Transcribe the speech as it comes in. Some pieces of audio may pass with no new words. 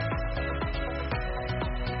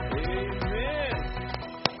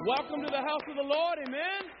Welcome to the house of the Lord,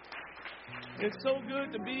 amen. It's so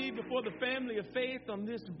good to be before the family of faith on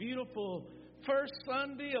this beautiful first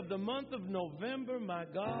Sunday of the month of November. My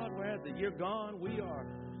God, where has the year gone? We are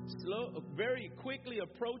very quickly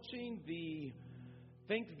approaching the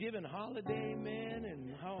Thanksgiving holiday, man,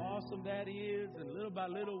 and how awesome that is. And little by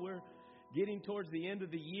little, we're getting towards the end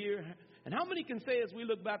of the year. And how many can say as we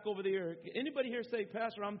look back over the year, anybody here say,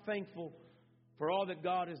 Pastor, I'm thankful for all that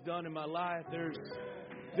God has done in my life.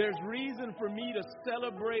 There's reason for me to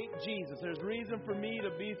celebrate Jesus. There's reason for me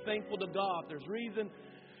to be thankful to God. There's reason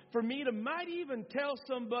for me to might even tell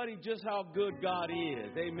somebody just how good God is.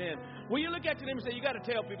 Amen. Well, you look at your neighbor and say, you got to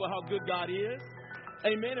tell people how good God is.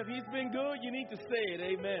 Amen. If He's been good, you need to say it.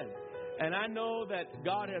 Amen. And I know that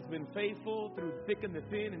God has been faithful through thick and the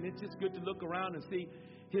thin, and it's just good to look around and see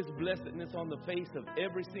His blessedness on the face of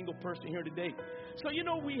every single person here today. So,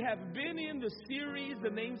 we have been in the series, The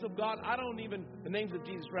Names of God. The names of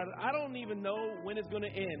Jesus, rather. I don't even know when it's going to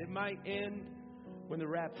end. It might end when the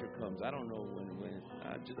rapture comes. I don't know when.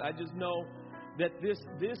 I just know that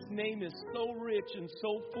this name is so rich and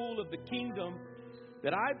so full of the kingdom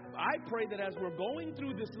that I pray that as we're going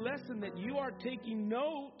through this lesson that you are taking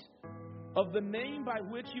note of the name by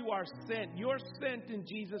which you are sent. You're sent in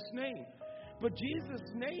Jesus' name. But Jesus'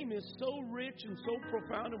 name is so rich and so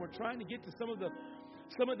profound, and we're trying to get to some of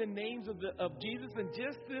the names of Jesus. And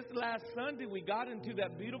just this last Sunday, we got into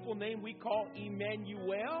that beautiful name we call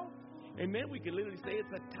Emmanuel. Amen. We can literally say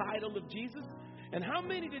it's a title of Jesus. And how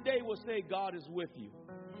many today will say God is with you?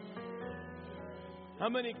 How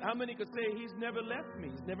many could say He's never left me?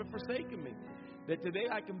 He's never forsaken me? That today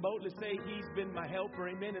I can boldly say He's been my helper.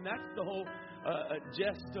 Amen. And that's the whole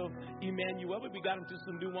jest of Emmanuel. We got into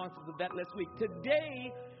some nuances of that last week.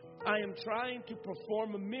 Today, I am trying to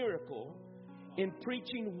perform a miracle in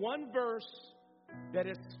preaching one verse that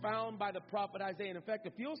is found by the prophet Isaiah. And in fact,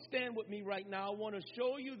 if you'll stand with me right now, I want to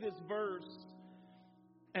show you this verse.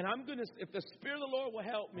 And if the Spirit of the Lord will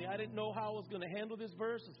help me, I didn't know how I was going to handle this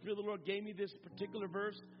verse. The Spirit of the Lord gave me this particular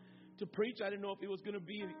verse to preach. I didn't know if it was going to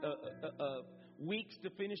be weeks to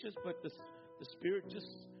finish this, but the Spirit just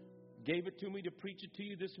gave it to me to preach it to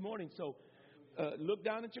you this morning. So look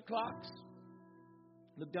down at your clocks.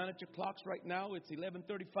 Look down at your clocks right now. It's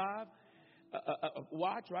 11:35.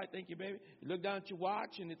 Watch, right? Thank you, baby. You look down at your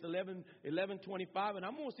watch, and it's 11:25, and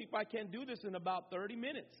I'm going to see if I can do this in about 30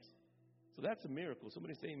 minutes. So that's a miracle.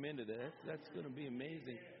 Somebody say amen to that. That's going to be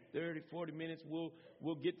amazing. 30, 40 minutes,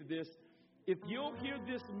 we'll get to this. If you'll hear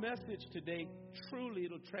this message today, truly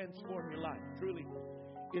it'll transform your life. Truly,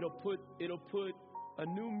 it'll put a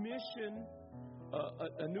new mission,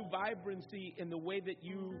 a new vibrancy in the way that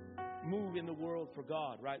you move in the world for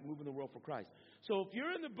God, right? Move in the world for Christ. So if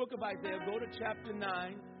you're in the book of Isaiah, go to chapter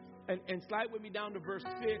 9 and slide with me down to verse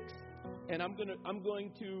 6. And I'm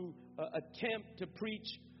going to attempt to preach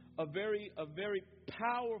a very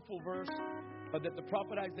powerful verse that the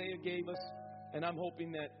prophet Isaiah gave us. And I'm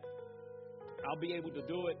hoping that I'll be able to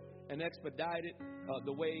do it and expedite it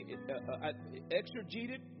the way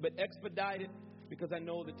exegete it, but expedite it, because I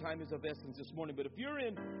know the time is of essence this morning. But if you're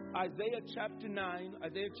in Isaiah chapter 9,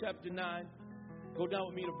 go down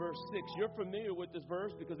with me to verse 6. You're familiar with this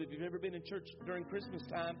verse because if you've ever been in church during Christmas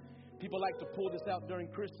time, people like to pull this out during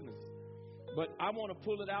Christmas. But I want to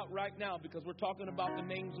pull it out right now because we're talking about the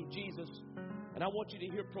names of Jesus. And I want you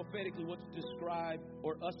to hear prophetically what's described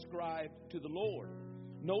or ascribed to the Lord.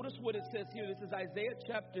 Notice what it says here. This is Isaiah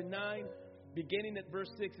chapter 9, beginning at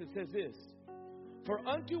verse 6. It says this: For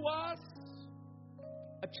unto us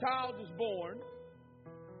a child is born,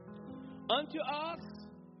 unto us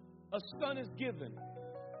a son is given,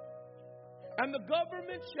 and the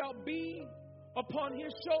government shall be upon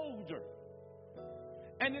his shoulder,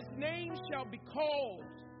 and his name shall be called,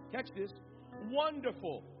 catch this,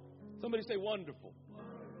 Wonderful. Somebody say Wonderful.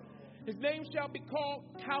 His name shall be called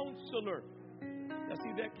Counselor. I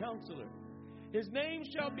see that, Counselor. His name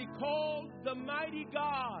shall be called the Mighty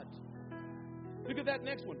God. Look at that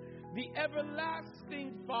next one. The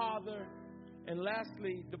Everlasting Father. And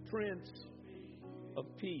lastly, the Prince of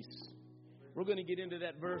Peace. We're going to get into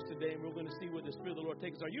that verse today, and we're going to see where the Spirit of the Lord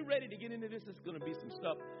takes us. Are you ready to get into this? It's going to be some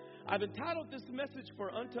stuff. I've entitled this message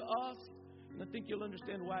For Unto Us, and I think you'll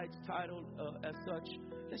understand why it's titled as such.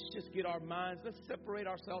 Let's just get our minds, let's separate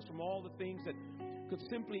ourselves from all the things that could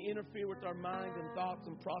simply interfere with our minds and thoughts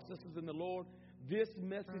and processes in the Lord. This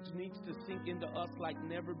message needs to sink into us like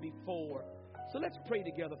never before. So let's pray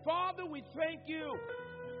together. Father, we thank you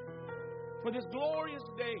for this glorious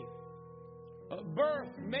day.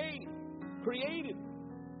 Birth, made, created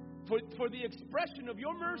for the expression of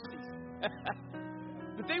your mercies.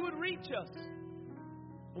 That they would reach us.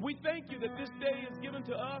 And we thank you that this day is given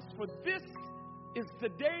to us, for this is the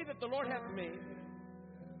day that the Lord hath made.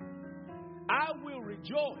 I will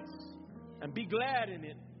rejoice and be glad in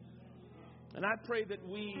it. And I pray that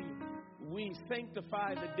we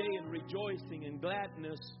sanctify the day in rejoicing and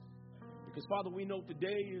gladness, because, Father, we know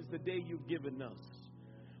today is the day you've given us.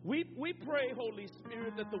 We pray, Holy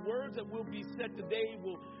Spirit, that the words that will be said today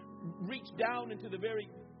will reach down into the very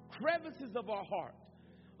crevices of our heart.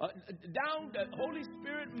 Holy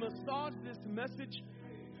Spirit, massage this message,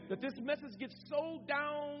 that this message gets so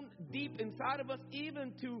down deep inside of us,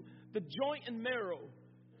 even to the joint and marrow,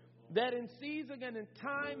 that in season and in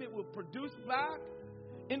time it will produce back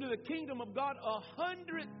into the kingdom of God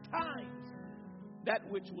 100 times that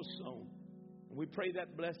which was sown. And we pray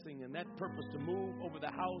that blessing and that purpose to move over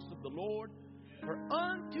the house of the Lord. For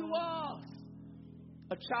unto us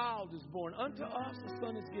a child is born, unto us a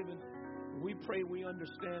son is given. We pray we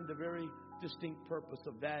understand the very distinct purpose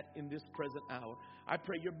of that in this present hour. I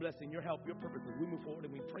pray your blessing, your help, your purpose as we move forward,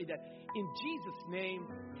 and we pray that in Jesus' name.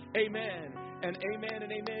 Amen and amen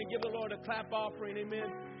and amen. Give the Lord a clap offering. Amen.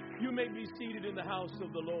 You may be seated in the house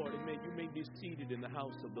of the Lord. Amen. You may be seated in the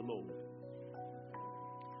house of the Lord.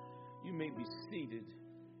 You may be seated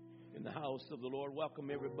in the house of the Lord. Welcome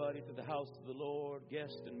everybody to the house of the Lord,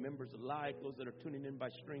 guests and members alike, those that are tuning in by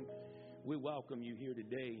stream. We welcome you here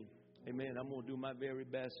today. Amen. I'm going to do my very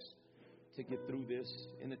best to get through this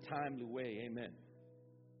in a timely way. Amen.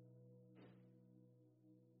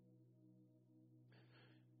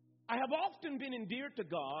 I have often been endeared to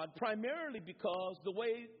God primarily because the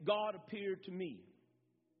way God appeared to me.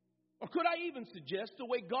 Or could I even suggest the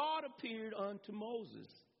way God appeared unto Moses?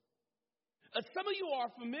 Some of you are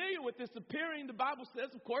familiar with this appearing. The Bible says,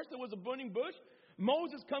 of course, there was a burning bush.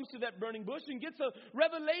 Moses comes to that burning bush and gets a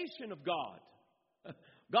revelation of God.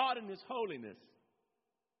 God in His holiness.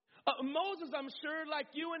 Moses, I'm sure, like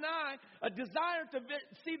you and I, desired to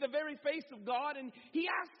see the very face of God. And he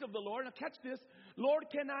asked of the Lord, now catch this, Lord,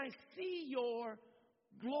 can I see your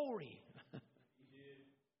glory?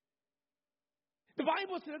 The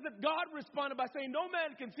Bible says that God responded by saying, no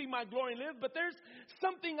man can see my glory and live, but there's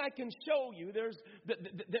something I can show you. There's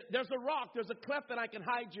a rock, there's a cleft that I can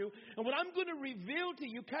hide you. And what I'm going to reveal to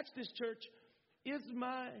you, catch this, church, is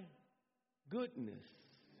my goodness.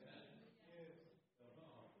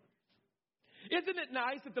 Isn't it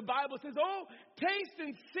nice that the Bible says, oh, taste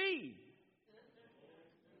and see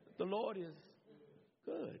that the Lord is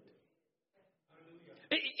good.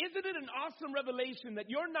 Isn't it an awesome revelation that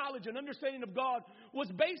your knowledge and understanding of God was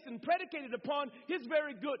based and predicated upon His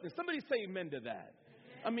very goodness? Somebody say amen to that.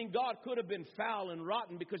 I mean, God could have been foul and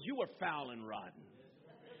rotten because you were foul and rotten.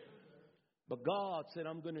 But God said,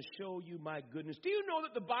 I'm going to show you my goodness. Do you know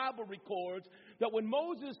that the Bible records that when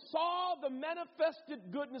Moses saw the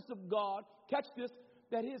manifested goodness of God, catch this,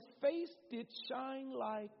 that his face did shine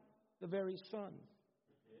like the very sun.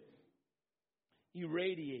 He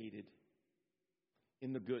radiated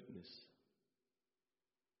in the goodness.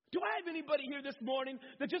 Do I have anybody here this morning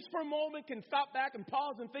that just for a moment can stop back and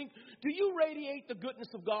pause and think, do you radiate the goodness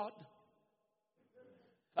of God?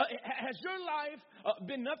 Has your life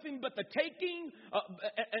been nothing but the taking,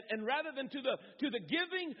 and rather than to the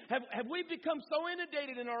giving? Have we become so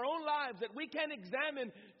inundated in our own lives that we can't examine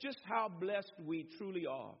just how blessed we truly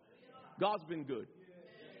are? God's been good.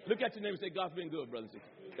 Look at your neighbor and say, God's been good, brothers and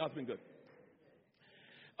sisters. God's been good.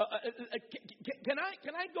 Can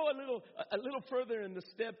I go a little further in the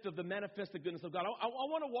steps of the manifested goodness of God? I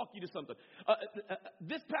want to walk you to something.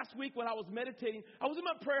 This past week when I was meditating, I was in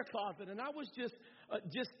my prayer closet and I was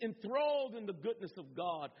just enthralled in the goodness of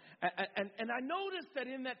God. And I noticed that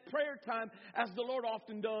in that prayer time, as the Lord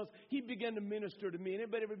often does, He began to minister to me.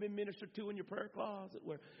 Anybody ever been ministered to in your prayer closet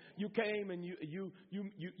where you came and you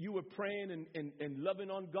were praying and loving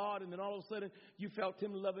on God, and then all of a sudden you felt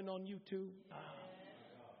Him loving on you too?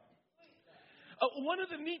 One of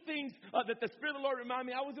the neat things that the Spirit of the Lord reminded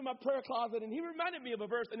me, I was in my prayer closet and He reminded me of a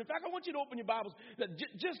verse. And in fact, I want you to open your Bibles.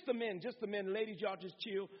 Just the men. Ladies, y'all just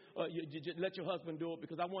chill. Just let your husband do it,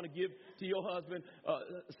 because I want to give to your husband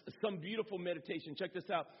some beautiful meditation. Check this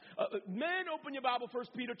out. Men, open your Bible, 1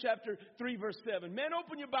 Peter chapter 3, verse 7. Men,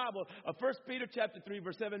 open your Bible, 1 Peter chapter 3,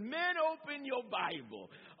 verse 7. Men, open your Bible.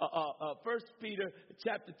 1 Peter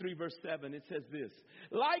chapter 3, verse 7. It says this.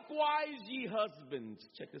 Likewise, ye husbands.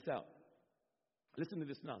 Check this out. Listen to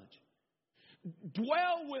this knowledge.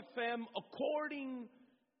 Dwell with them according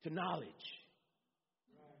to knowledge.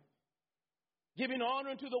 Giving honor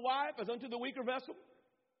unto the wife as unto the weaker vessel,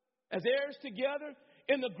 as heirs together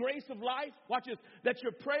in the grace of life. Watch this. That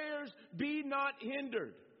your prayers be not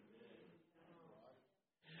hindered.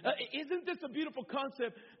 Isn't this a beautiful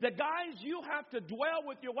concept that, guys, you have to dwell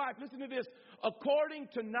with your wife, listen to this, according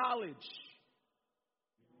to knowledge.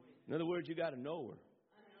 In other words, you got to know her.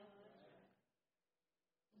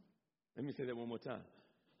 Let me say that one more time.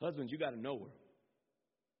 Husbands, you got to know her.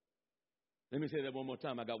 Let me say that one more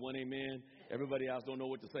time. I got one amen. Everybody else don't know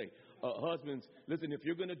what to say. Husbands, listen, if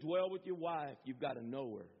you're going to dwell with your wife, you've got to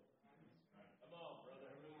know her.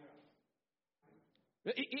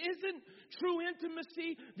 Isn't true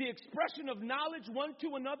intimacy the expression of knowledge one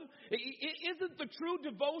to another? Isn't the true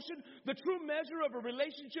devotion, the true measure of a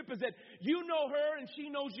relationship is that you know her and she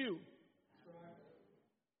knows you?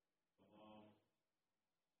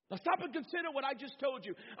 Now stop and consider what I just told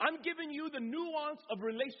you. I'm giving you the nuance of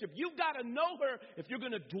relationship. You've got to know her if you're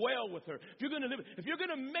going to dwell with her. If you're going to live, if you're going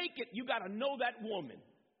to make it, you got to know that woman.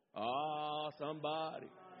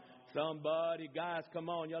 Somebody, guys, come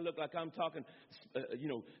on. Y'all look like I'm talking,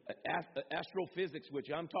 astrophysics with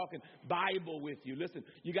you. I'm talking Bible with you. Listen,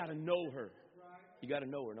 you got to know her. You got to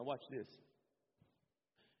know her. Now watch this.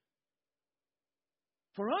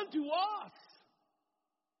 For unto us,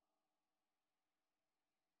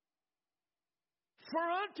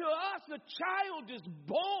 a child is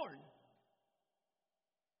born.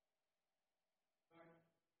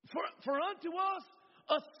 For unto us,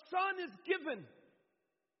 a son is given.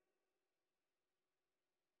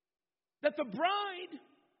 That the bride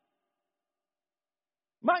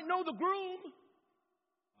might know the groom,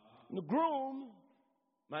 and the groom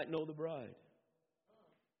might know the bride.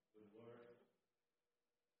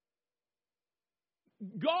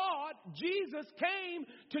 God, Jesus, came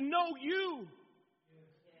to know you.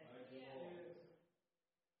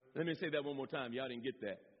 Let me say that one more time. Y'all didn't get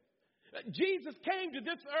that. Jesus came to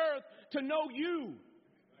this earth to know you.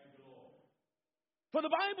 For the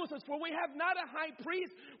Bible says, for we have not a high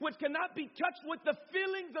priest which cannot be touched with the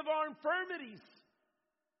feelings of our infirmities,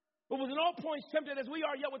 but was in all points tempted as we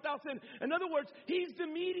are, yet without sin. In other words, he's the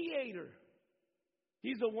mediator.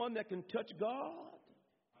 He's the one that can touch God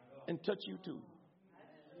and touch you too.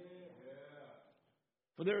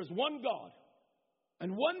 For there is one God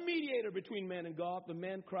and one mediator between man and God, the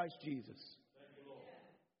man Christ Jesus.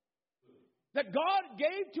 That God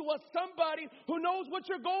gave to us somebody who knows what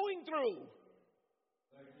you're going through.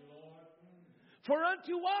 For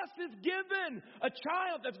unto us is given a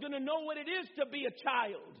child that's going to know what it is to be a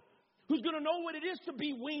child. Who's going to know what it is to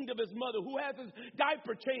be weaned of his mother. Who has his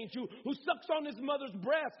diaper changed. Who sucks on his mother's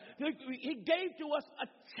breast. He gave to us a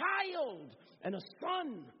child and a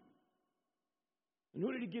son. And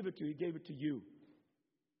who did he give it to? He gave it to you.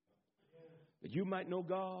 That you might know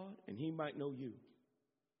God and he might know you.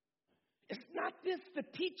 Is not this the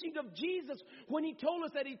teaching of Jesus when he told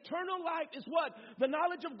us that eternal life is what? The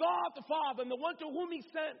knowledge of God the Father and the one to whom he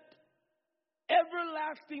sent.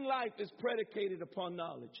 Everlasting life is predicated upon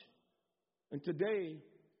knowledge. And today,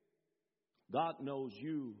 God knows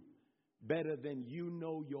you better than you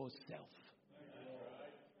know yourself.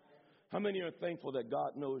 How many are thankful that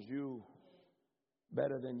God knows you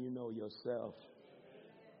better than you know yourself?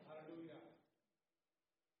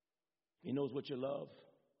 He knows what you love.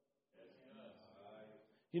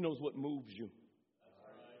 He knows what moves you.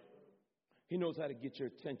 He knows how to get your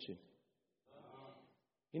attention.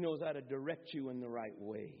 He knows how to direct you in the right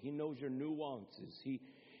way. He knows your nuances. He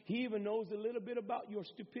even knows a little bit about your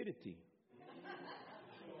stupidity.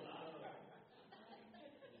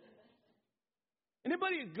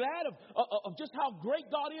 Anybody glad of just how great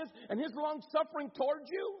God is and his long suffering towards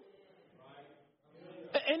you?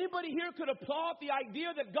 Anybody here could applaud the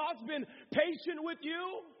idea that God's been patient with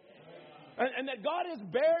you? And that God has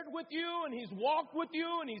bared with you, and he's walked with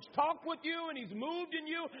you, and he's talked with you, and he's moved in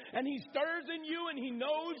you, and he stirs in you, and he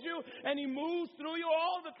knows you, and he moves through you,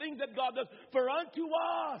 all the things that God does. For unto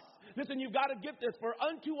us, listen, you've got to get this. For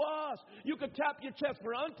unto us, you could tap your chest.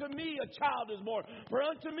 For unto me a child is born. For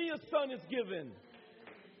unto me a son is given.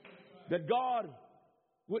 That God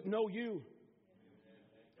would know you,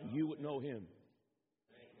 and you would know him.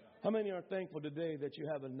 How many are thankful today that you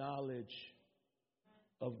have a knowledge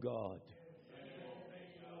of God?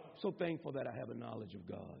 So thankful that I have a knowledge of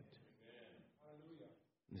God.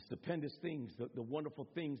 The stupendous things, the wonderful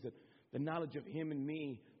things, that the knowledge of him and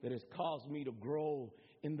me that has caused me to grow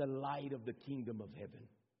in the light of the kingdom of heaven.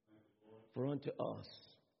 For unto us,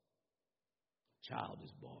 child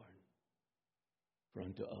is born. For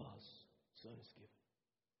unto us, son is given.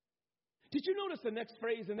 Did you notice the next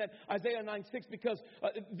phrase in that Isaiah 9:6? Because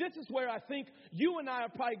this is where I think you and I are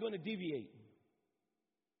probably going to deviate.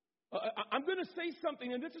 I'm going to say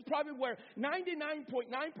something, and this is probably where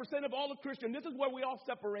 99.9% of all of Christians, this is where we all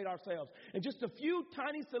separate ourselves. And just a few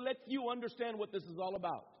tiny select few understand what this is all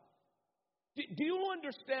about. Do you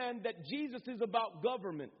understand that Jesus is about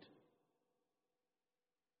government?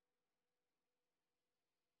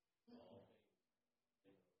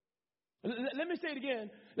 Let me say it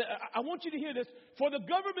again. I want you to hear this. For the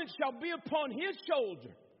government shall be upon his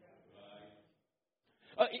shoulder.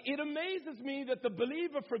 It amazes me that the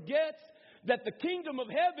believer forgets that the kingdom of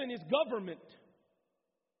heaven is government.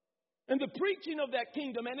 And the preaching of that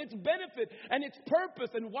kingdom and its benefit and its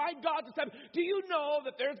purpose and why God decided. Do you know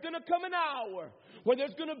that there's going to come an hour where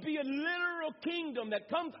there's going to be a literal kingdom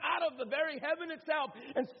that comes out of the very heaven itself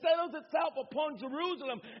and settles itself upon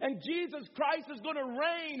Jerusalem, and Jesus Christ is going to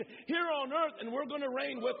reign here on earth, and we're going to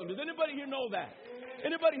reign with him? Does anybody here know that?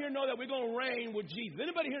 Anybody here know that we're going to reign with Jesus?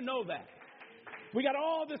 Anybody here know that? We got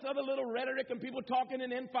all this other little rhetoric and people talking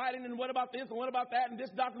and infighting and what about this and what about that and this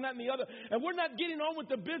doctrine, that, and the other. And we're not getting on with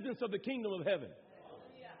the business of the kingdom of heaven.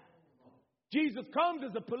 Jesus comes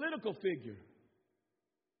as a political figure.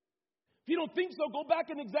 If you don't think so, go back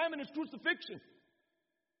and examine his crucifixion.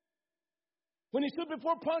 When he stood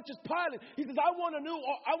before Pontius Pilate, he says, I want to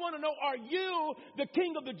know, are you the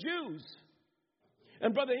king of the Jews?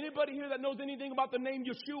 And brother, anybody here that knows anything about the name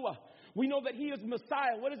Yeshua, we know that he is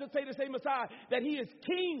Messiah. What does it say to say Messiah? That he is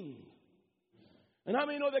king. And how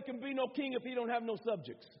many know there can be no king if he don't have no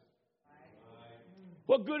subjects?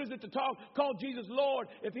 What good is it to call Jesus Lord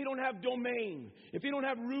if he don't have domain, if he don't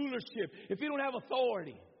have rulership, if he don't have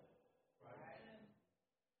authority?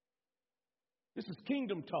 This is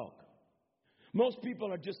kingdom talk. Most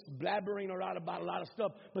people are just blabbering around about a lot of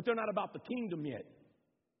stuff, but they're not about the kingdom yet.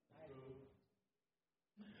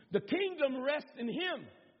 The kingdom rests in him.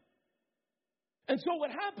 And so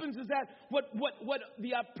what happens is that what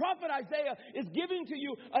the prophet Isaiah is giving to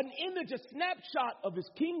you an image, a snapshot of his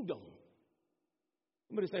kingdom.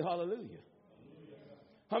 Somebody say hallelujah.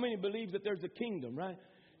 How many believe that there's a kingdom, right?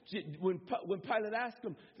 When Pilate asked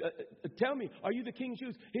him, tell me, are you the king of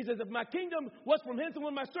Jews? He says, if my kingdom was from hence and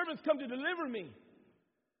when my servants come to deliver me.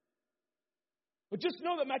 But just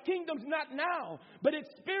know that my kingdom's not now, but it's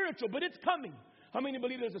spiritual, but it's coming. How many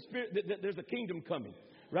believe there's a spirit, there's a kingdom coming?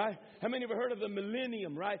 Right? How many have heard of the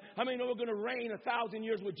millennium, right? How many know we're going to reign 1,000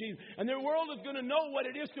 years with Jesus? And their world is going to know what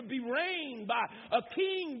it is to be reigned by a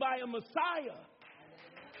king, by a Messiah.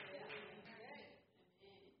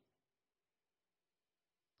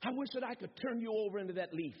 I wish that I could turn you over into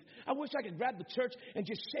that leaf. I wish I could grab the church and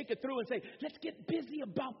just shake it through and say, let's get busy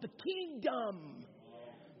about the kingdom.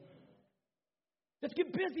 Let's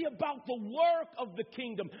get busy about the work of the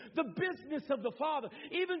kingdom, the business of the Father.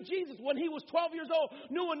 Even Jesus, when he was 12 years old,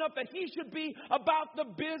 knew enough that he should be about the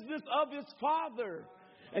business of his Father.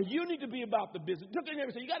 And you need to be about the business. Look at him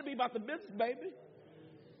and say, you got to be about the business, baby.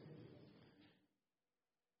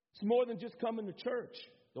 It's more than just coming to church,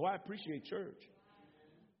 though I appreciate church.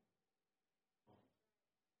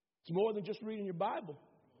 It's more than just reading your Bible.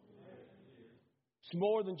 It's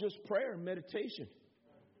more than just prayer and meditation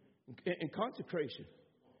and consecration.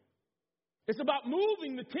 It's about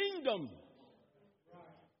moving the kingdom.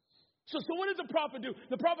 So what does the prophet do?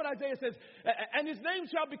 The prophet Isaiah says, and his name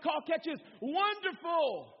shall be called, catch this,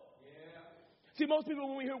 Wonderful. Yeah. See, most people,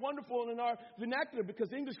 when we hear wonderful in our vernacular,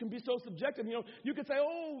 because English can be so subjective, you can say,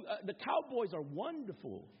 the Cowboys are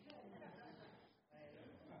wonderful.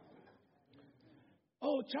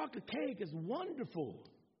 Oh, chocolate cake is wonderful.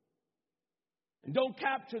 And don't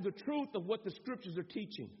capture the truth of what the scriptures are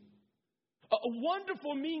teaching. A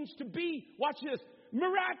wonderful means to be, watch this,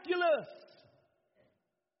 miraculous.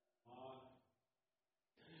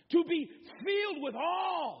 To be filled with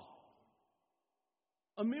awe.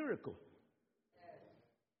 A miracle.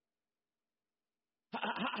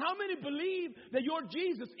 How many believe that your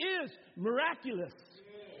Jesus is miraculous?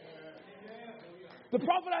 The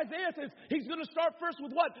prophet Isaiah says he's going to start first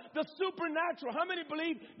with what? The supernatural. How many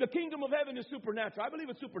believe the kingdom of heaven is supernatural? I believe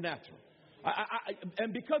it's supernatural.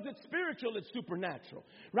 And because it's spiritual, it's supernatural.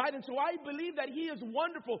 Right? And so I believe that he is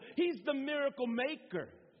wonderful. He's the miracle maker.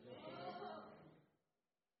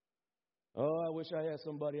 Oh, I wish I had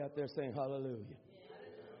somebody out there saying hallelujah.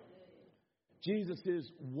 Jesus is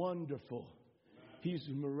wonderful. He's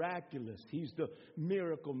miraculous. He's the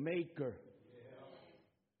miracle maker.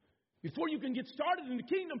 Before you can get started in the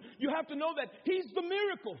kingdom, you have to know that he's the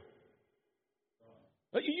miracle.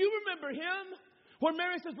 You remember him? When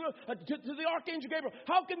Mary says to the archangel Gabriel,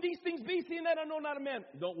 how can these things be, seeing that I know not a man?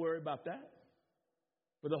 Don't worry about that.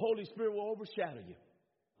 For the Holy Spirit will overshadow you.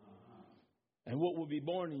 And what will be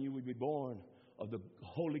born in you will be born of the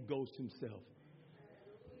Holy Ghost himself.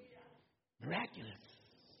 Miraculous.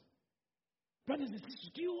 Brothers and sisters,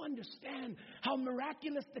 do you understand how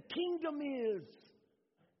miraculous the kingdom is?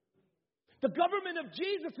 The government of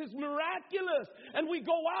Jesus is miraculous. And we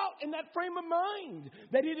go out in that frame of mind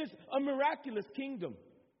that it is a miraculous kingdom.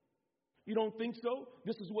 You don't think so?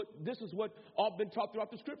 This is what all been taught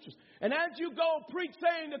throughout the scriptures. And as you go, preach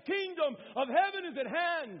saying the kingdom of heaven is at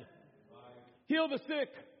hand. Right. Heal the sick.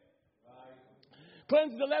 Right.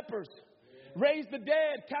 Cleanse the lepers. Yeah. Raise the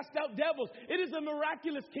dead. Cast out devils. It is a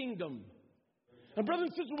miraculous kingdom. And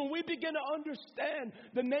brothers and sisters, when we begin to understand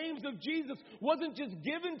the names of Jesus wasn't just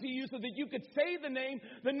given to you so that you could say the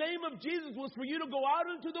name of Jesus was for you to go out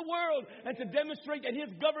into the world and to demonstrate that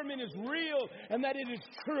his government is real and that it is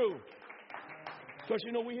true. Because,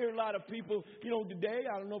 we hear a lot of people, today,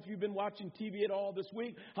 I don't know if you've been watching TV at all this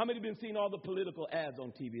week. How many have been seeing all the political ads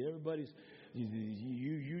on TV? Everybody's,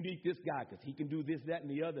 you need this guy because he can do this, that, and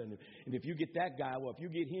the other. And if you get that guy, well, if you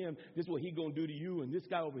get him, this is what he's going to do to you. And this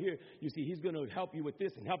guy over here, you see, he's going to help you with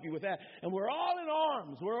this and help you with that. And we're all in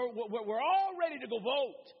arms. We're all ready to go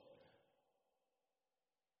vote.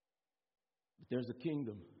 But there's a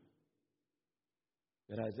kingdom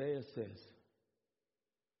that Isaiah says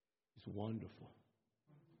is wonderful.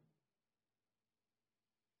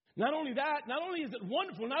 Not only that, not only is it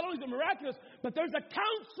wonderful, not only is it miraculous, but there's a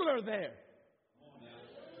counselor there.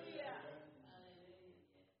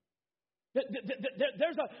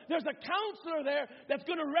 There's a counselor there that's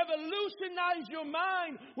going to revolutionize your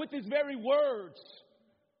mind with his very words.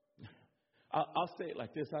 I'll say it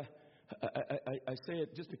like this. I say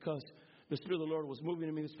it just because the Spirit of the Lord was moving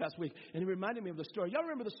in me this past week. And it reminded me of the story. Y'all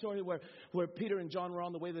remember the story where Peter and John were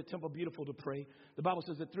on the way to the Temple Beautiful to pray? The Bible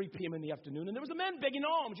says at 3 p.m. in the afternoon. And there was a man begging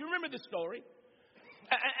alms. You remember this story?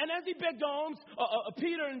 And as he begged alms,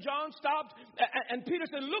 Peter and John stopped. And Peter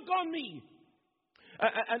said, "Look on me."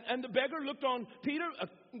 And the beggar looked on Peter,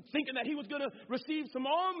 thinking that he was going to receive some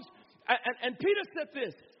alms. And Peter said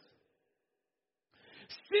this: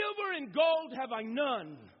 "Silver and gold have I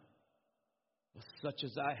none, but such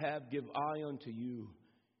as I have give I unto you.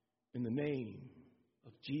 In the name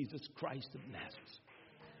of Jesus Christ of Nazareth,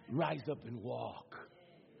 rise up and walk."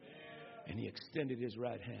 And he extended his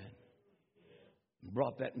right hand and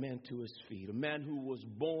brought that man to his feet. A man who was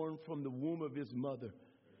born from the womb of his mother,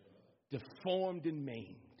 deformed and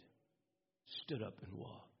maimed, stood up and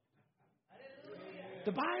walked.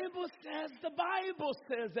 The Bible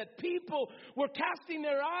says that people were casting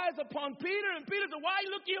their eyes upon Peter, and Peter said, "Why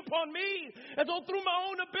look ye upon me? As though through my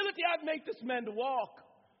own ability I'd make this man to walk."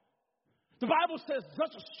 The Bible says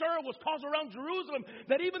such a stir was caused around Jerusalem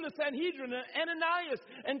that even the Sanhedrin, Ananias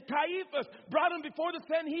and Caiaphas, brought him before the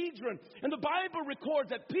Sanhedrin. And the Bible records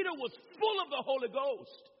that Peter was full of the Holy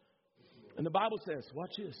Ghost. And the Bible says,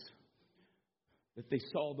 watch this, that they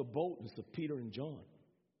saw the boldness of Peter and John.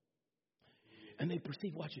 And they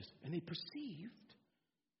perceived, watch this, and they perceived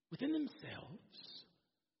within themselves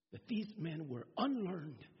that these men were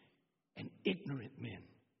unlearned and ignorant men.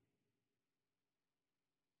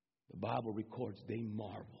 The Bible records they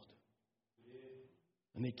marveled.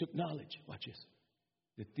 And they took knowledge, watch this,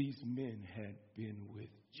 that these men had been with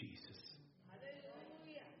Jesus.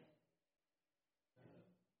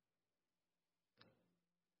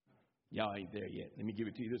 Y'all ain't there yet. Let me give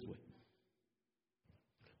it to you this way.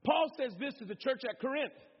 Paul says this to the church at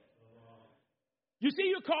Corinth. "You see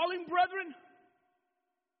your calling, brethren?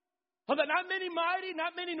 Of that not many mighty,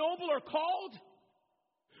 not many noble are called.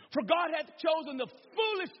 For God hath chosen the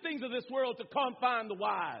foolish things of this world to confound the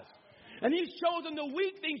wise. And he's chosen the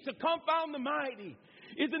weak things to confound the mighty."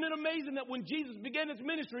 Isn't it amazing that when Jesus began his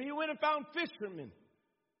ministry, he went and found fishermen,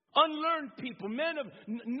 unlearned people, men of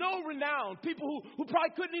no renown, people who probably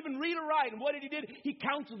couldn't even read or write. And what did he do? He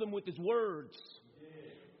counseled them with his words.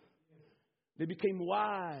 They became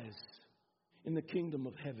wise in the kingdom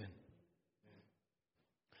of heaven.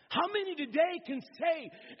 How many today can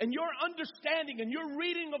say, in your understanding and your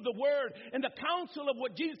reading of the word and the counsel of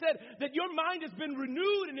what Jesus said, that your mind has been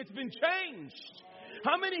renewed and it's been changed?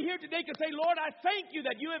 How many here today can say, "Lord, I thank you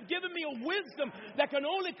that you have given me a wisdom that can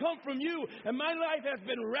only come from you, and my life has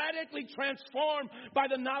been radically transformed by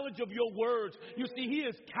the knowledge of your words." You see, he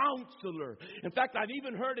is counselor. In fact, I've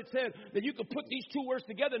even heard it said that you could put these two words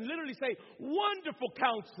together and literally say, "Wonderful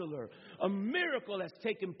Counselor." A miracle has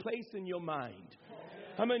taken place in your mind.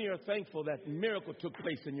 How many are thankful that miracle took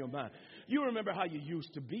place in your mind? You remember how you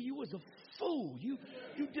used to be. You was a fool. You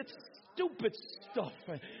did stupid stuff.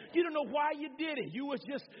 You don't know why you did it. You was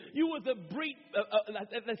a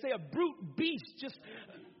brute beast, just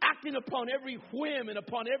acting upon every whim and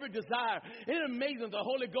upon every desire. Isn't it amazing the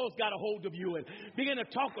Holy Ghost got a hold of you and began to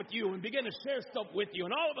talk with you and began to share stuff with you.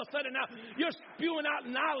 And all of a sudden now you're spewing out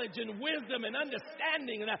knowledge and wisdom and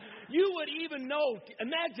understanding. And you would even know,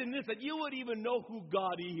 imagine this, that you would even know who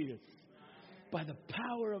God is. by the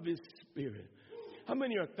power of His Spirit. How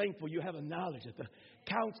many are thankful you have a knowledge that the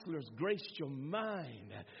counselors graced your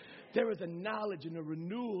mind? There is a knowledge and a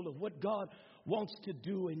renewal of what God wants to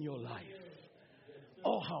do in your life.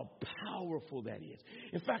 Oh, how powerful that is.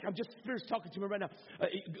 In fact, I'm just, Spirit's talking to me right now.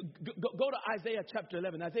 Go to Isaiah chapter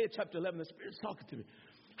 11. Isaiah chapter 11, the Spirit's talking to me.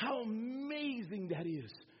 How amazing that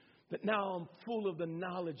is. That now I'm full of the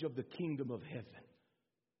knowledge of the kingdom of heaven.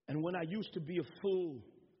 And when I used to be a fool,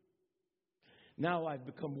 now I've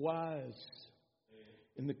become wise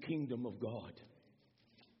in the kingdom of God.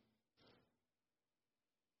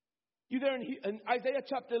 You there in Isaiah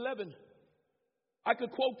chapter 11? I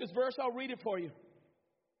could quote this verse. I'll read it for you.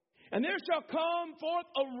 And there shall come forth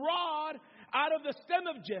a rod out of the stem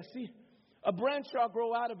of Jesse. A branch shall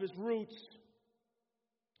grow out of his roots.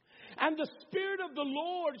 And the Spirit of the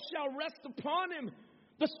Lord shall rest upon him.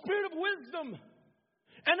 The Spirit of wisdom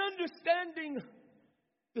and understanding.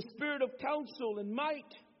 The Spirit of counsel and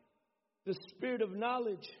might. The Spirit of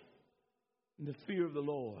knowledge and the fear of the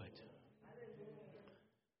Lord.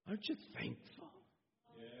 Aren't you thankful?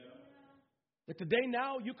 That today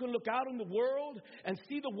now you can look out in the world and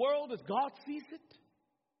see the world as God sees it?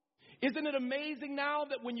 Isn't it amazing now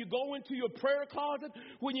that when you go into your prayer closet,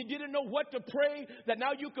 when you didn't know what to pray, that now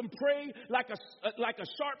you can pray like a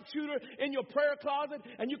sharpshooter in your prayer closet,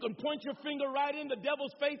 and you can point your finger right in the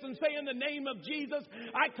devil's face and say, in the name of Jesus,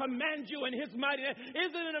 I command you in His mighty name.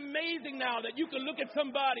 Isn't it amazing now that you can look at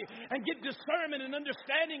somebody and get discernment and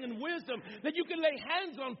understanding and wisdom, that you can lay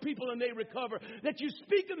hands on people and they recover, that you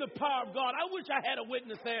speak in the power of God? I wish I had a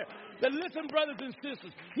witness there. That listen, brothers and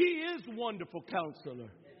sisters, He is wonderful counselor.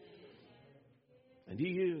 And He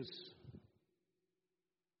is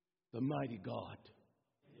the mighty God.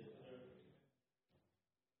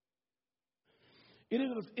 It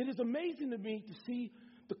is amazing to me to see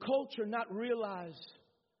the culture not realize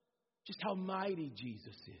just how mighty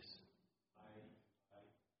Jesus is.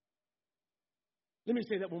 Let me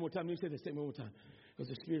say that one more time. Let me say that statement one more time. Because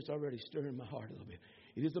the Spirit's already stirring my heart a little bit.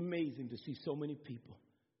 It is amazing to see so many people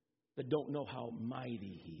that don't know how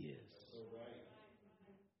mighty He is.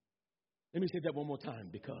 Let me say that one more time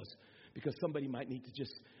because somebody might need to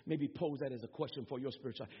just maybe pose that as a question for your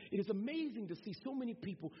spiritual life. It is amazing to see so many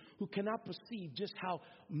people who cannot perceive just how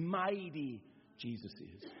mighty Jesus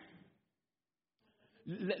is.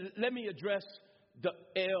 Let me address the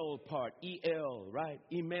L part, E-L, right?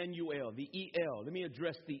 Emmanuel, the E-L. Let me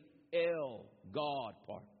address the L, God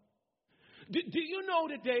part. Do you know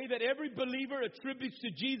today that every believer attributes to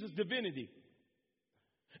Jesus divinity?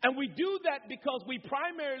 And we do that because we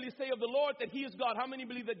primarily say of the Lord that He is God. How many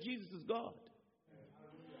believe that Jesus is God?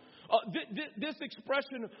 This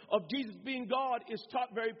expression of Jesus being God is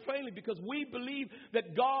taught very plainly because we believe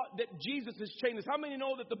that Jesus is changeless. How many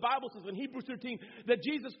know that the Bible says in Hebrews 13 that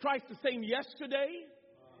Jesus Christ is the same yesterday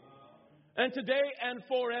and today and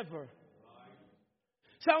forever?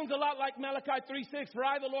 Sounds a lot like Malachi 3:6. For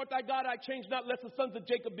I, the Lord thy God, I change not, lest the sons of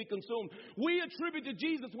Jacob be consumed. We attribute to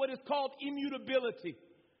Jesus what is called immutability.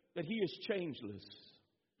 That He is changeless.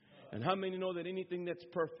 And how many know that anything that's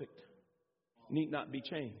perfect need not be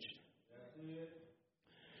changed?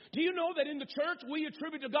 Do you know that in the church we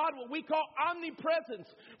attribute to God what we call omnipresence?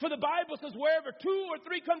 For the Bible says wherever 2 or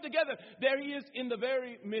 3 come together, there He is in the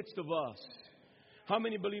very midst of us. How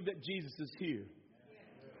many believe that Jesus is here?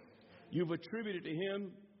 You've attributed to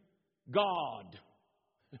Him God,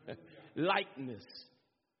 likeness,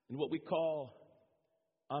 and what we call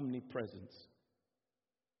omnipresence.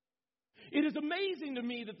 It is amazing to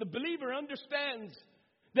me that the believer understands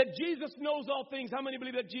that Jesus knows all things. How many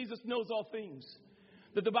believe that Jesus knows all things?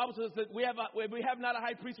 That the Bible says that we have not a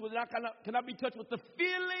high priest who cannot be touched with the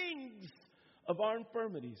feelings of our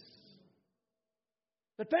infirmities.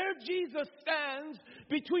 That there Jesus stands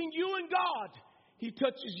between you and God. He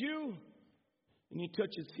touches you and you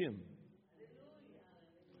touches Him.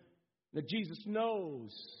 That Jesus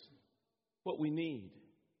knows what we need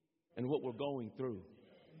and what we're going through.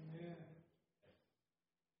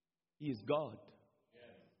 He is God.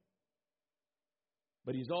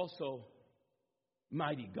 But He's also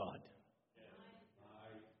mighty God.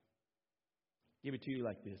 Give it to you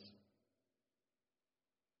like this.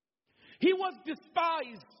 He was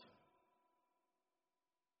despised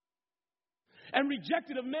and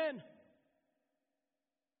rejected of men.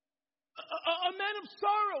 A man of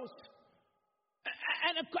sorrows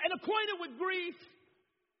and acquainted with grief.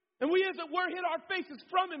 And we as it were hid our faces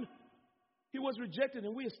from Him. He was rejected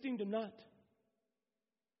and we esteemed Him not.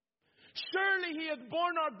 Surely He hath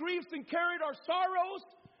borne our griefs and carried our sorrows.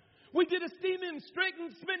 We did esteem Him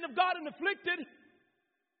stricken, smitten of God, and afflicted.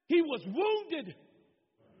 He was wounded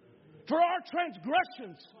for our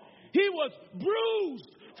transgressions. He was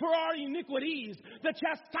bruised for our iniquities. The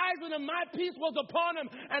chastisement of my peace was upon him,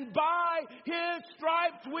 and by his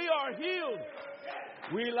stripes we are healed.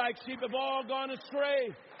 We like sheep have all gone astray,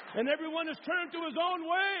 and everyone has turned to his own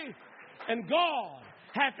way. And God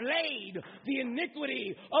hath laid the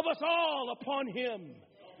iniquity of us all upon him.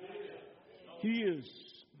 He is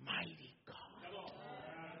mighty God.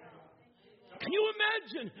 Can you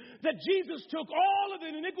imagine that Jesus took all of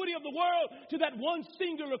the iniquity of the world to that one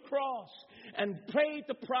singular cross and paid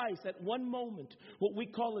the price at one moment, what we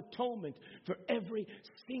call atonement, for every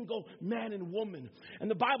single man and woman?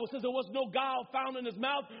 And the Bible says there was no guile found in his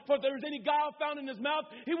mouth, for if there was any guile found in his mouth,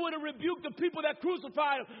 he would have rebuked the people that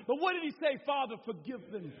crucified him. But what did he say? Father,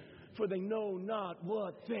 forgive them, for they know not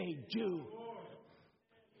what they do.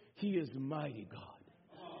 He is mighty God.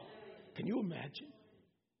 Can you imagine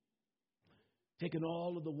taking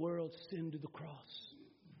all of the world's sin to the cross?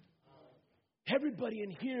 Everybody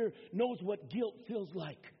in here knows what guilt feels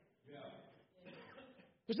like.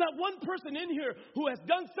 There's not one person in here who has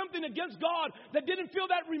done something against God that didn't feel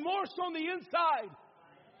that remorse on the inside.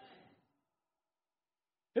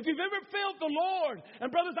 If you've ever failed the Lord,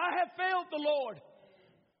 and brothers, I have failed the Lord,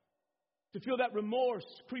 to feel that remorse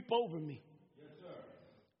creep over me.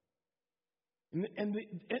 And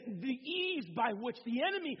the ease by which the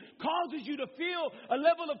enemy causes you to feel a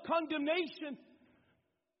level of condemnation.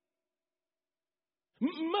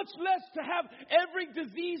 Much less to have every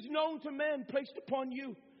disease known to man placed upon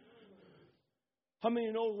you. How many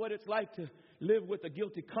know what it's like to live with a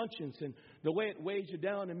guilty conscience and the way it weighs you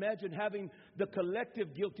down? Imagine having the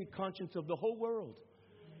collective guilty conscience of the whole world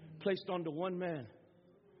placed onto one man.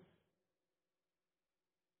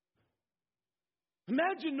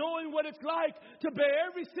 Imagine knowing what it's like to bear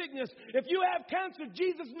every sickness. If you have cancer,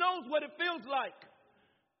 Jesus knows what it feels like.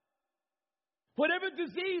 Whatever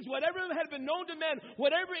disease, whatever had been known to man,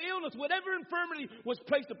 whatever illness, whatever infirmity was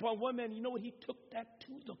placed upon one man, you know what? He took that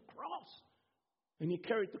to the cross. And he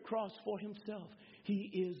carried the cross for himself. He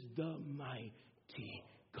is the mighty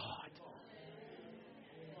God.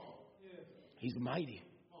 He's mighty.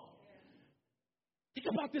 Think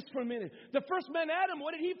about this for a minute. The first man, Adam,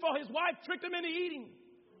 what did he fall? His wife tricked him into eating.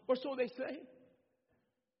 Or so they say.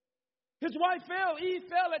 His wife fell. Eve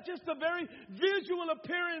fell at just the very visual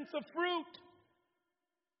appearance of fruit.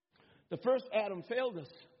 The first Adam failed us.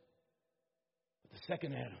 But the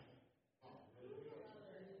second Adam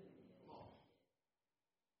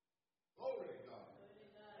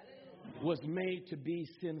was made to be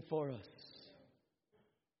sin for us,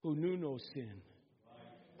 who knew no sin,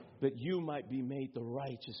 that you might be made the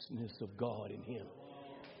righteousness of God in him.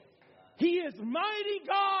 He is mighty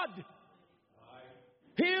God.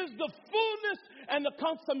 He is the fullness and the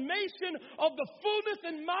consummation of the fullness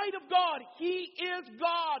and might of God. He is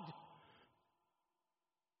God.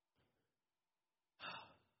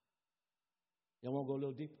 Y'all want to go a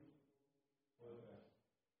little deeper?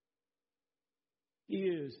 He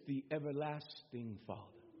is the everlasting Father.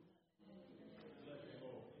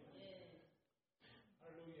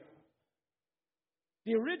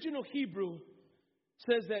 The original Hebrew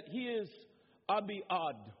says that he is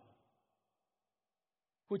Abi-Ad,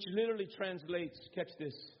 which literally translates, catch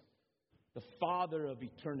this, the Father of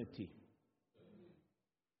eternity.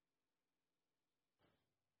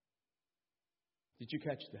 Did you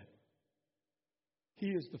catch that? He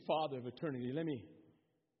is the Father of eternity. Let me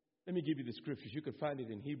give you the scriptures. You can find it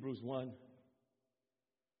in Hebrews 1.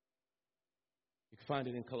 You can find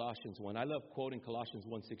it in Colossians 1. I love quoting Colossians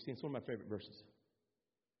 1:16. It's one of my favorite verses.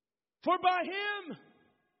 For by him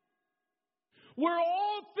were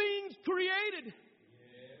all things created.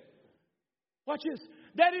 Watch this.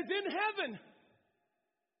 That is in heaven.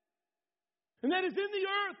 And that is in the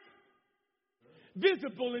earth.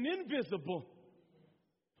 Visible and invisible.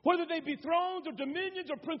 Whether they be thrones or dominions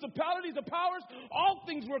or principalities or powers, all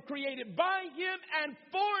things were created by him and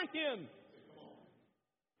for him.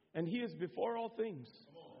 And he is before all things.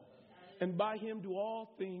 And by him do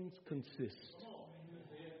all things consist.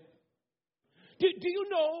 Do you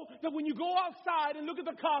know that when you go outside and look at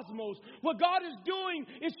the cosmos, what God is doing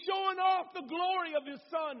is showing off the glory of his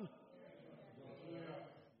Son?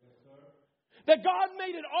 That God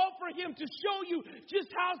made it all for him to show you just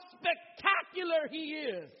how spectacular he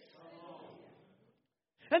is.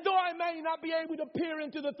 And though I may not be able to peer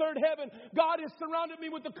into the third heaven, God has surrounded me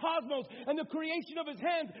with the cosmos and the creation of his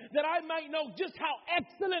hands, that I might know just how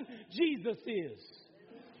excellent Jesus is.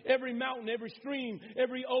 Every mountain, every stream,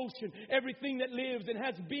 every ocean, everything that lives and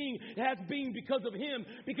has being because of him.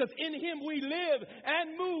 Because in him we live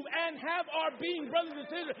and move and have our being, brothers and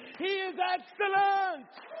sisters. He is excellent.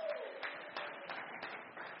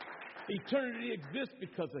 Eternity exists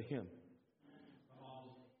because of Him.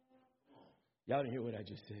 Y'all didn't hear what I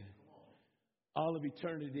just said. All of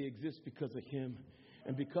eternity exists because of Him.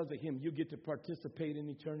 And because of Him, you get to participate in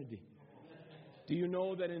eternity. Do you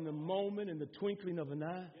know that in the moment, in the twinkling of an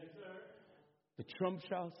eye, the trump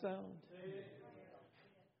shall sound?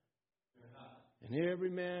 And every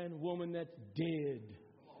man, woman that's dead,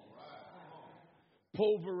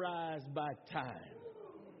 pulverized by time,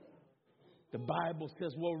 the Bible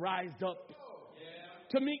says will rise up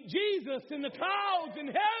to meet Jesus in the clouds in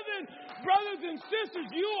heaven. Brothers and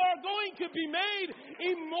sisters, you are going to be made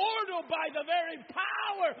immortal by the very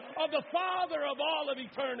power of the Father of all of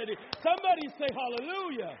eternity. Somebody say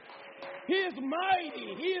hallelujah. He is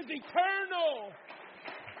mighty. He is eternal.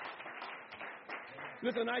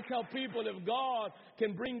 Listen, I tell people, if God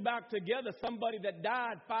can bring back together somebody that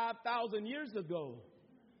died 5,000 years ago,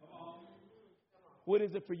 what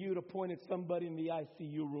is it for you to point at somebody in the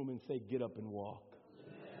ICU room and say, get up and walk?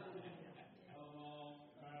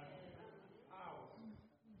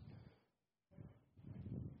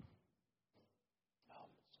 Oh,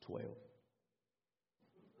 it's 12.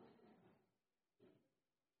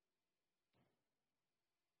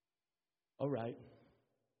 All right.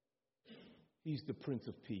 He's the Prince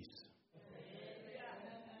of Peace.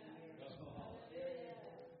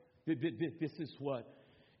 This is what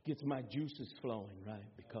gets my juices flowing, right?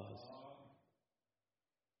 Because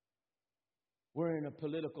we're in a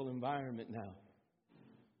political environment now.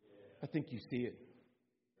 I think you see it.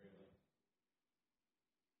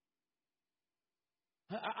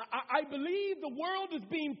 I believe the world is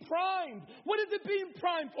being primed. What is it being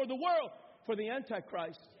primed for? The world? For the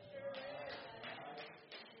Antichrist.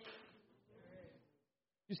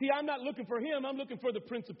 You see, I'm not looking for him. I'm looking for the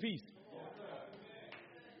Prince of Peace.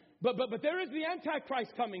 But there is the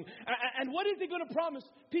Antichrist coming. And what is he going to promise?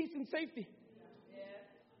 Peace and safety.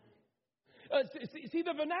 See,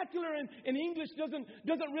 the vernacular in English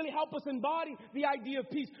doesn't really help us embody the idea of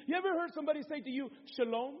peace. You ever heard somebody say to you,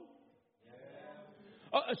 shalom?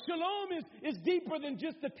 Shalom is deeper than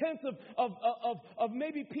just the tense of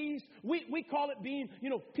maybe peace. We call it being,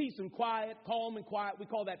 peace and quiet, calm and quiet. We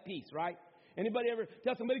call that peace, right? Anybody ever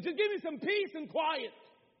tell somebody, just give me some peace and quiet?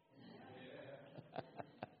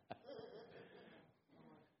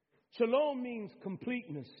 Shalom means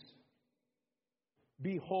completeness.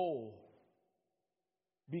 Be whole.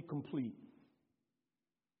 Be complete.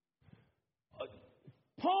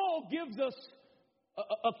 Paul gives us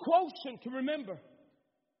a quotient to remember.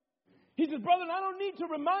 He says, brother, I don't need to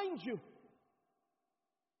remind you.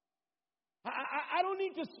 I don't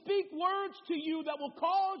need to speak words to you that will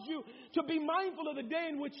cause you to be mindful of the day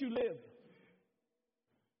in which you live.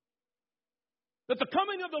 That the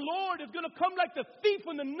coming of the Lord is going to come like the thief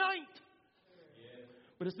in the night.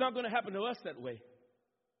 But it's not going to happen to us that way.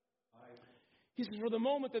 He says, for the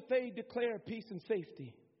moment that they declare peace and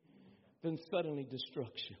safety, then suddenly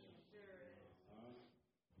destruction.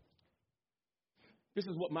 This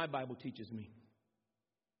is what my Bible teaches me.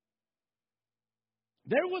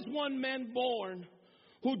 There was one man born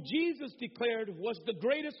who Jesus declared was the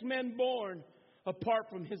greatest man born apart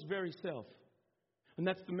from his very self. And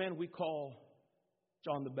that's the man we call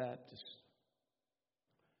John the Baptist.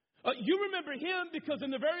 You remember him because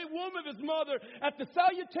in the very womb of his mother, at the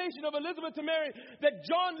salutation of Elizabeth to Mary, that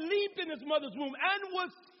John leaped in his mother's womb and was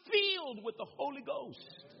filled with the Holy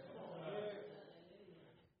Ghost.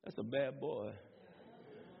 That's a bad boy.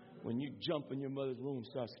 When you jump in your mother's womb,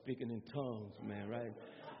 start speaking in tongues, man, right?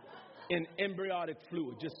 In embryonic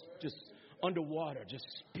fluid, just underwater, just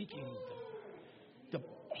speaking the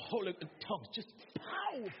Holy tongues, just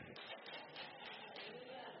powerful.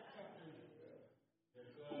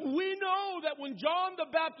 We know that when John the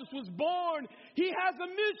Baptist was born, he has a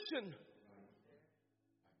mission.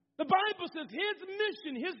 The Bible says his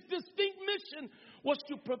mission, his distinct mission, was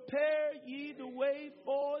to prepare ye the way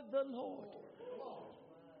for the Lord.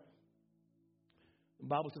 The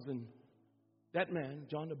Bible says, and that man,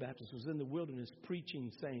 John the Baptist, was in the wilderness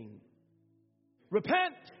preaching, saying,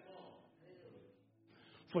 repent,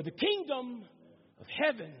 for the kingdom of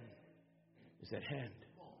heaven is at hand.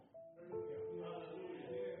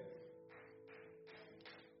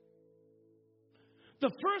 The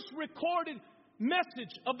first recorded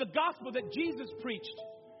message of the gospel that Jesus preached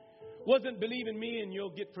wasn't believe in me and you'll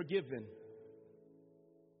get forgiven.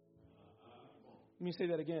 Let me say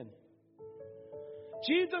that again.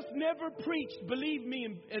 Jesus never preached, believe me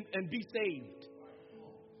and be saved.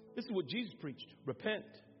 This is what Jesus preached. Repent,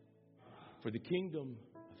 for the kingdom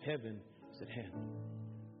of heaven is at hand.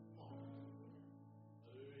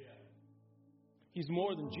 He's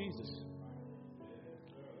more than Jesus.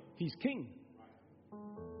 He's king.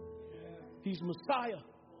 He's Messiah.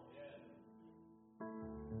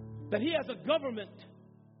 That He has a government.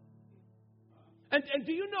 And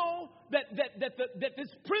do you know that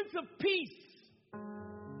this Prince of Peace,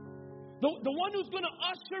 the one who's going to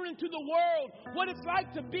usher into the world what it's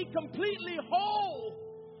like to be completely whole,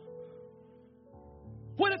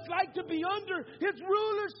 what it's like to be under His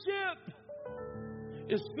rulership,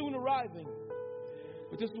 is soon arriving.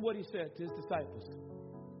 But this is what He said to His disciples.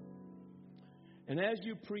 And as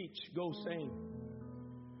you preach, go saying,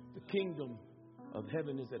 the kingdom of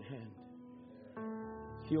heaven is at hand.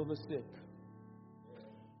 Heal the sick.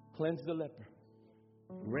 Cleanse the leper.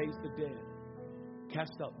 Raise the dead.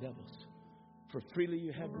 Cast out devils. For freely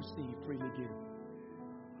you have received, freely give.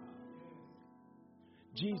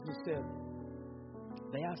 Jesus said,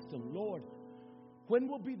 they asked Him, Lord, when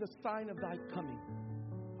will be the sign of Thy coming?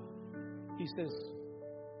 He says,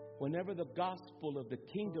 whenever the gospel of the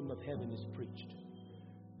kingdom of heaven is preached,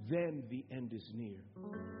 then the end is near.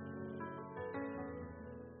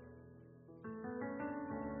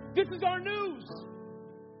 This is our news.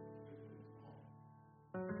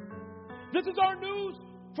 This is our news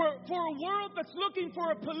for a world that's looking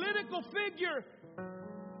for a political figure.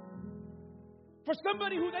 For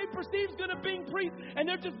somebody who they perceive is going to be priest, and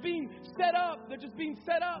they're just being set up. They're just being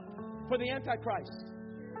set up for the Antichrist.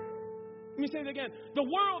 Let me say it again. The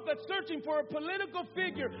world that's searching for a political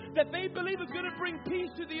figure that they believe is going to bring peace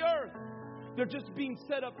to the earth, they're just being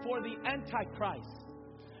set up for the Antichrist.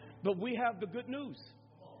 But we have the good news.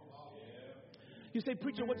 You say,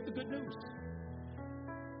 preacher, what's the good news?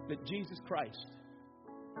 That Jesus Christ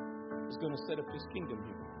is going to set up His kingdom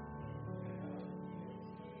here.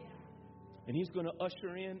 And He's going to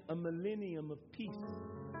usher in a millennium of peace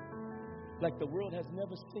like the world has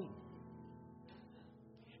never seen.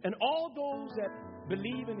 And all those that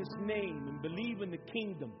believe in His name and believe in the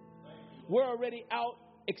kingdom, we're already out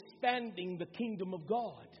expanding the kingdom of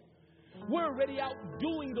God. We're already out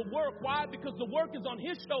doing the work. Why? Because the work is on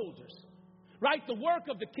His shoulders. Right? The work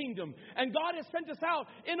of the kingdom. And God has sent us out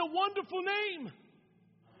in a wonderful name.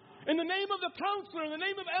 In the name of the Counselor, in the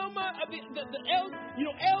name of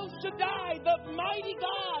El Shaddai, the mighty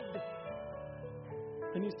God.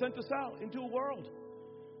 And He sent us out into a world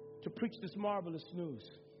to preach this marvelous news.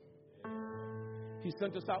 He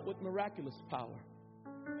sent us out with miraculous power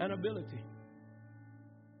and ability.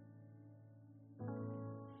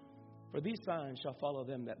 For these signs shall follow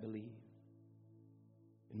them that believe.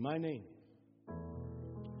 In my name,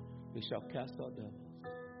 they shall cast out devils.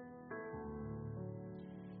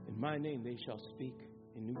 In my name, they shall speak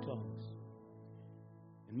in new tongues.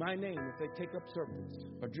 In my name, if they take up serpents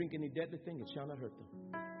or drink any deadly thing, it shall not hurt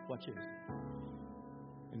them. Watch this.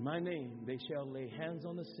 In my name, they shall lay hands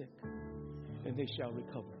on the sick, and they shall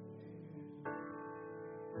recover.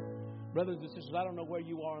 Brothers and sisters, I don't know where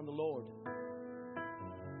you are in the Lord,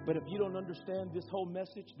 but if you don't understand this whole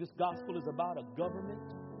message, this gospel is about a government,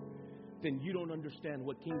 then you don't understand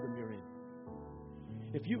what kingdom you're in.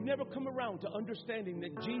 If you've never come around to understanding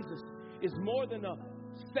that Jesus is more than a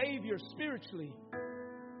Savior spiritually,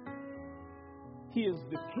 He is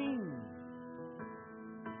the King.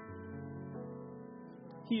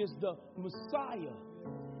 He is the Messiah.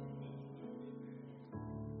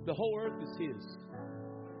 The whole earth is His.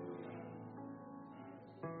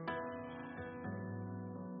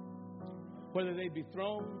 Whether they be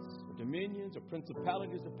thrones or dominions or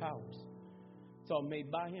principalities or powers, it's all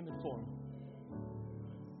made by Him and for Him.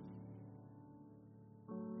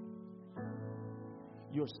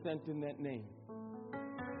 You're sent in that name.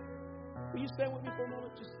 Will you stand with me for a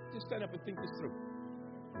moment? Just stand up and think this through.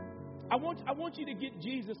 I want you to get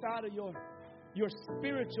Jesus out of your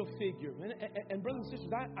spiritual figure. And brothers and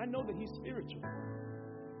sisters, I know that He's spiritual.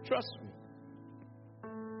 Trust me.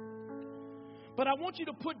 But I want you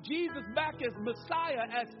to put Jesus back as Messiah,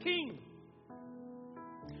 as King.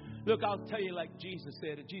 Look, I'll tell you like Jesus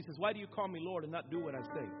said it. Jesus, why do you call me Lord and not do what I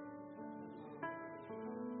say?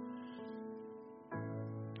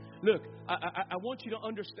 Look, I want you to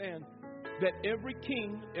understand that every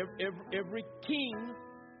king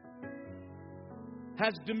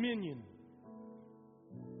has dominion.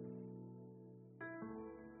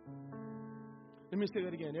 Let me say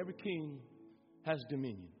that again. Every king has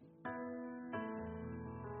dominion.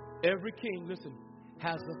 Every king, listen,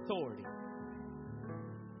 has authority.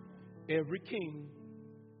 Every king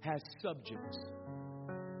has subjects,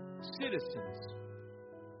 citizens.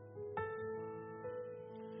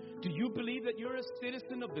 Do you believe that you're a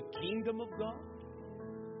citizen of the kingdom of God?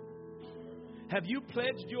 Have you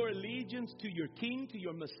pledged your allegiance to your King, to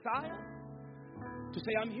your Messiah? To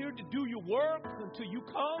say, I'm here to do your work until you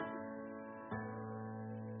come?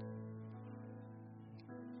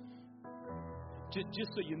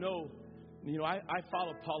 Just so you know, I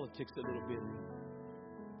follow politics a little bit.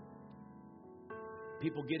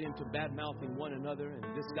 People get into bad mouthing one another,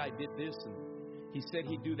 and this guy did this, and he said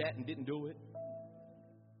he'd do that and didn't do it.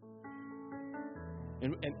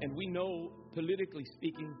 And we know, politically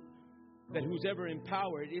speaking, that who's ever in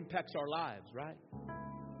power, it impacts our lives, right?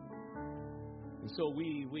 And so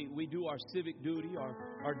we do our civic duty,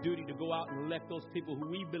 our duty to go out and elect those people who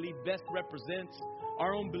we believe best represents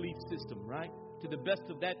our own belief system, right? To the best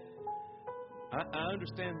of that, I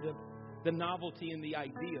understand the novelty in the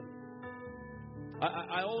idea.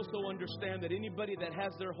 I also understand that anybody that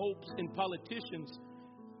has their hopes in politicians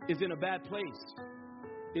is in a bad place.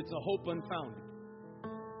 It's a hope unfounded.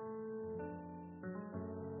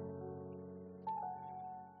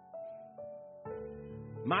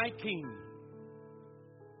 My King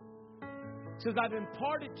says, I've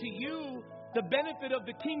imparted to you the benefit of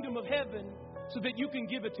the kingdom of heaven so that you can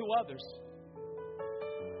give it to others.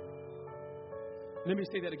 Let me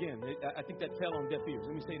say that again. I think that fell on deaf ears.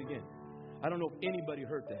 Let me say it again. I don't know if anybody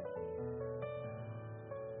heard that.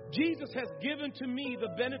 Jesus has given to me the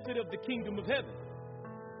benefit of the kingdom of heaven,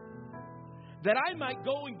 that I might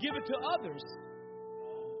go and give it to others.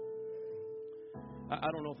 I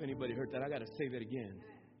don't know if anybody heard that. I got to say that again.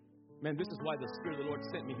 Man, this is why the Spirit of the Lord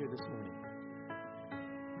sent me here this morning.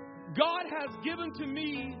 God has given to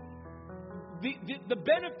me the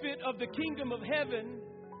benefit of the kingdom of heaven,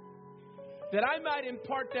 that I might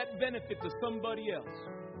impart that benefit to somebody else.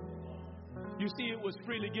 You see, it was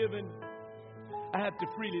freely given. I have to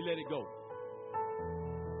freely let it go.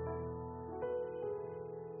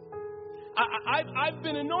 I've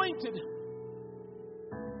been anointed,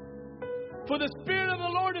 for the Spirit of the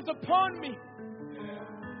Lord is upon me,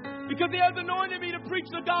 because He has anointed me to preach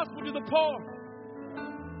the gospel to the poor.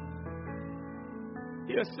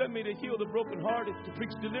 He has sent me to heal the brokenhearted, to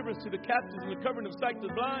preach deliverance to the captives and the covering of sight to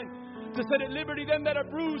the blind, to set at liberty them that are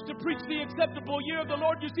bruised, to preach the acceptable year of the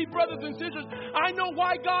Lord. You see, brothers and sisters, I know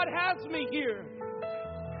why God has me here.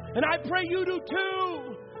 And I pray you do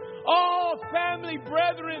too. Oh, family,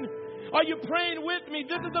 brethren, are you praying with me?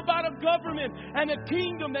 This is about a government and a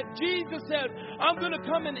kingdom that Jesus said, I'm going to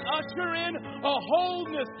come and usher in a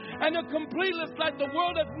wholeness and a completeness like the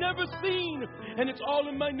world has never seen. And it's all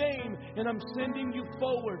in my name. And I'm sending you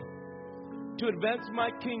forward to advance my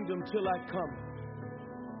kingdom till I come.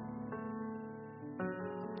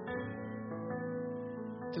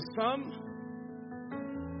 To some,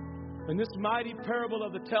 in this mighty parable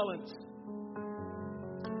of the talents,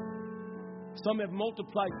 some have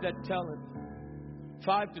multiplied that talent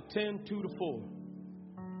 5 to 10, 2 to 4.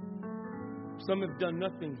 Some have done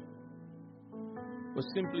nothing but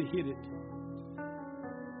simply hid it.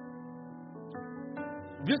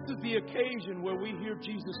 This is the occasion where we hear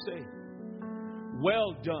Jesus say,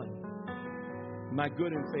 well done, my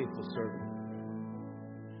good and faithful servant.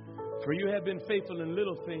 For you have been faithful in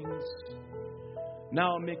little things,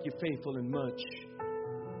 now I'll make you faithful in much.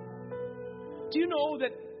 Do you know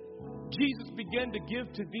that Jesus began to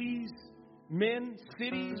give to these men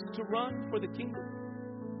cities to run for the kingdom?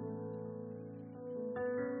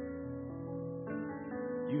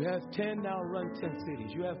 You have 10, now run 10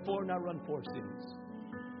 cities. You have 4, now run 4 cities.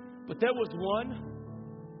 But there was one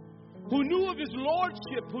who knew of his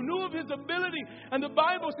lordship, who knew of his ability. And the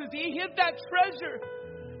Bible says he hid that treasure.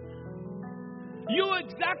 You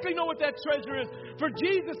exactly know what that treasure is. For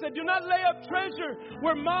Jesus said, do not lay up treasure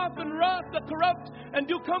where moth and rust are corrupt and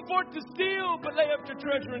do come forth to steal, but lay up your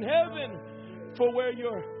treasure in heaven. For where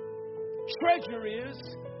your treasure is,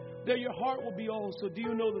 there your heart will be also. Do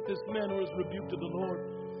you know that this man was rebuked of the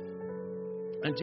Lord?